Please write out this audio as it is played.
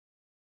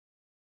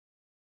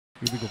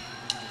Here we go.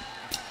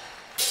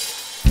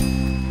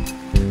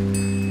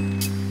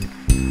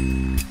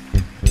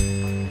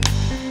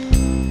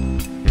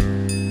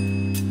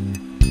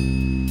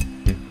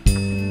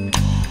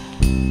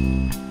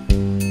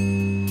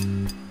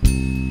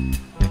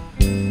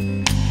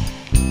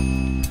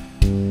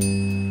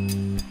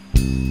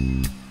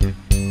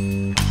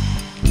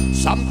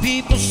 Some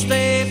people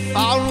stay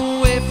far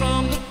away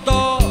from the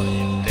door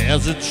if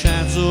there's a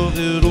chance of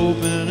it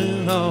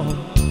opening up.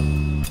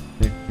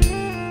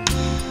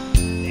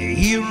 They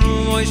hear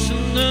a voice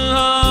in the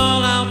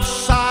hall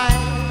outside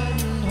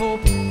and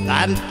hope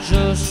that it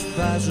just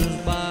passes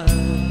by.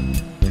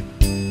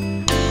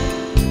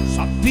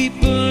 Some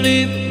people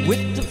live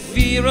with the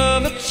fear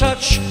of a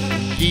touch,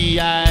 the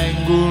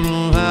anger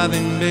of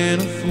having been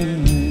a fool.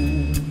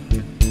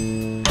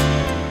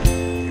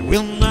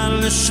 Will not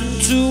listen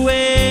to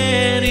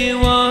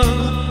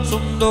anyone, so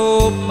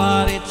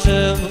nobody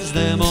tells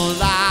them a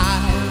lie.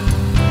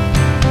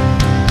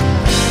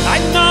 I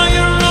know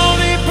you're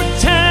only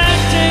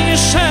protecting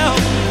yourself.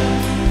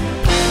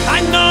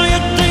 I know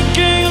you're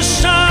thinking of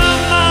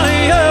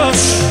somebody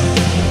else,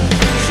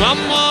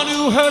 someone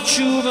who hurt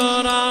you,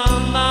 but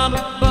I'm not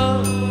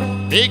above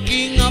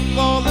picking up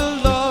all the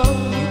love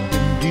you've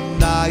been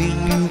denying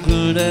you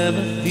could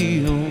ever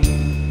feel.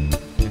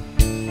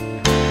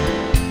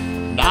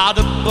 Not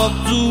above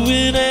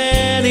doing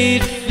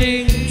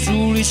anything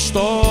to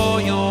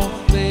restore your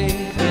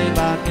faith if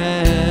I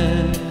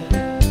can.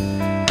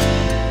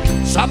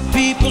 Some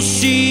people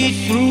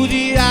see through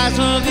the eyes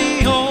of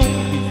the old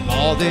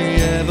before they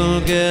ever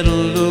get a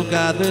look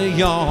at the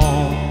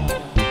young.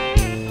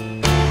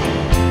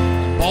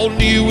 I'm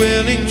only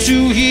willing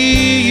to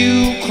hear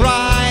you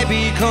cry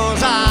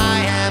because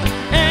I am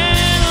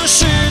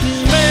innocent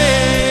man.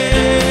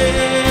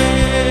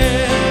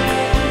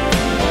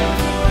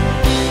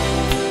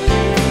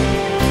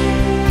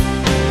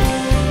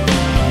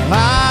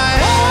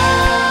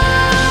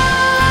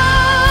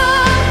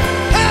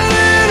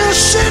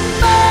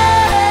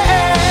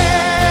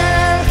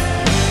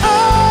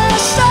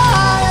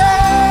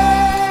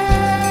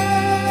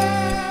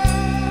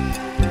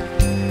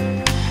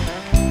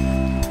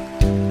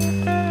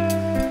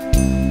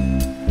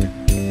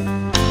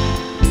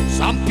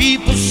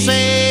 People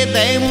say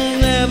they will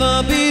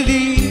never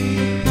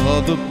believe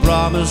of the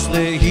promise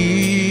they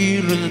hear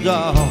in the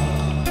dark,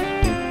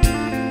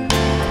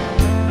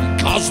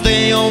 because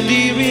they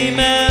only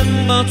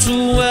remember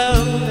too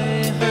well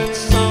they heard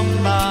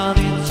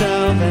somebody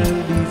tell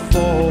them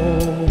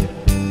before.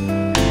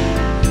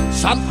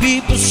 Some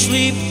people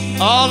sleep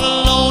all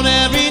alone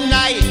every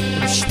night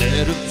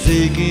instead of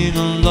taking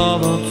a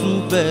lover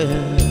to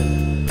bed.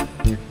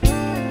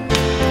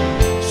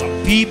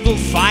 People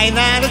find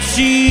that it's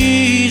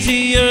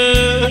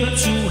easier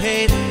to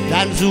hate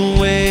than to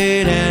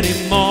wait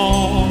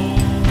anymore.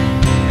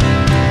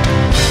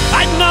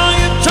 I know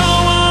you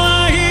don't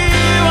wanna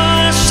hear what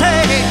I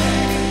say.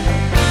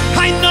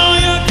 I know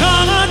you're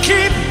gonna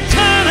keep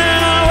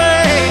turning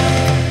away,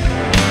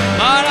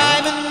 but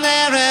I've been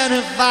there, and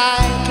if I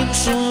can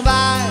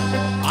survive,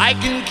 I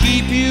can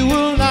keep you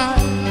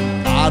alive.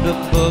 Not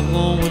above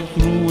going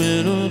through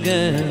it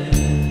again.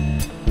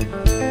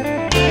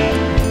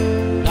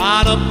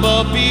 Not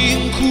above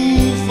being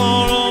cool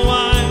for a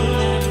while.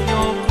 If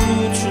you're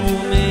cool to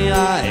me, I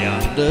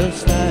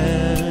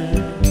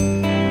understand.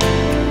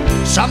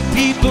 Some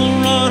people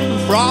run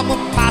from a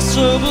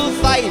possible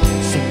fight.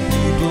 Some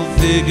people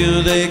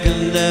figure they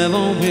can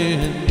never win.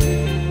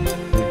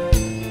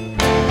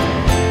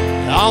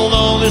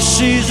 Although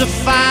this is a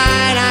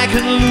fight I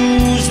can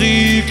lose,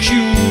 the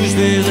accused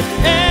is an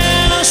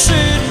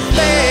innocent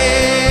man.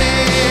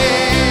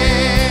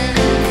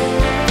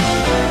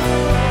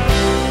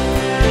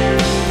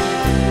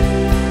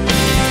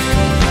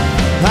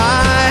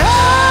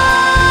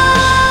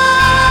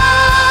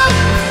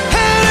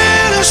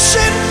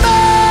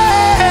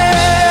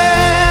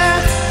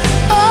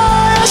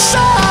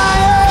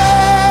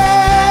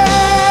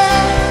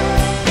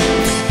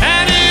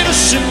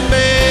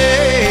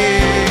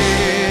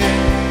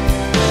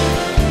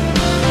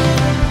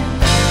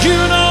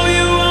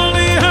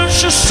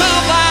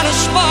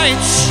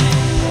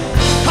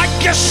 I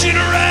guess you'd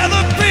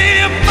rather be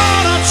a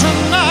martyr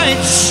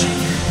tonight.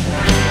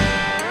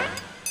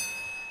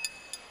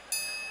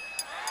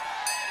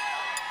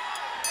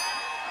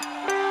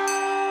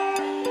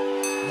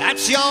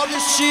 That's your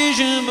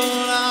decision,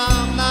 but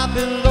I'm not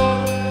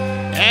below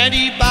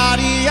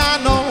anybody I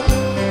know.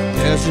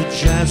 There's a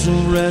chance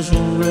of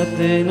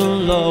resurrecting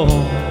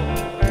alone.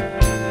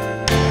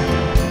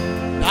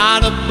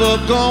 Not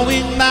above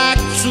going back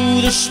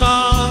to the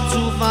start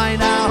to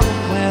find out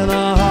where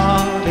the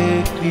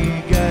heartache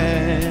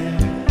began.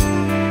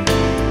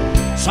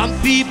 Some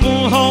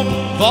people hope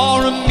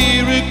for a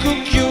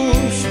miracle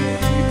cure. Some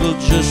people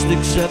just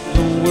accept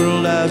the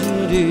world as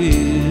it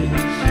is.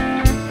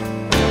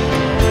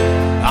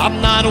 I'm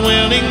not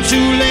willing to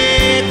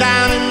lay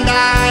down and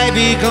die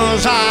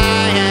because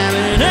I am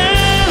an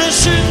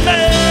innocent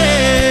man.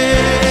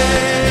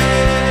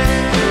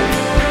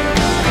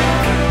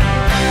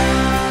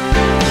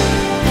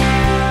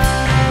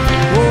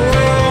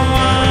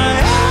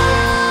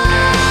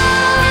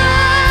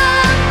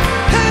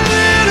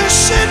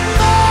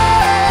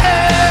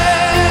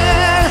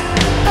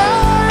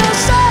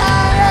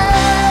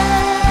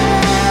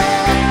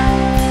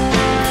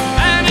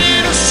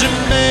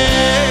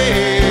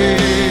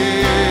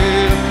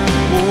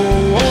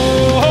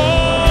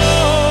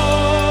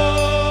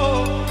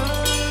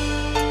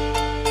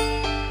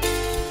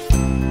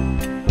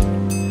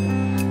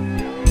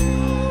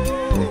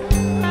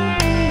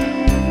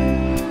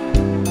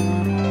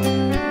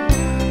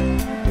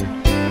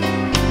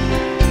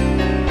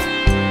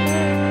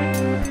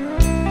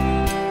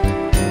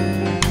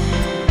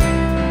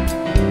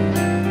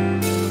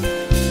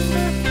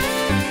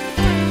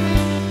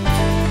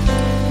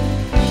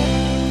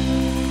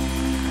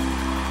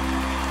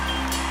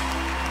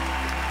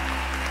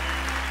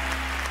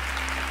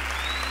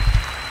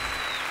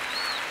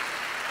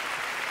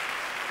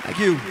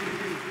 you.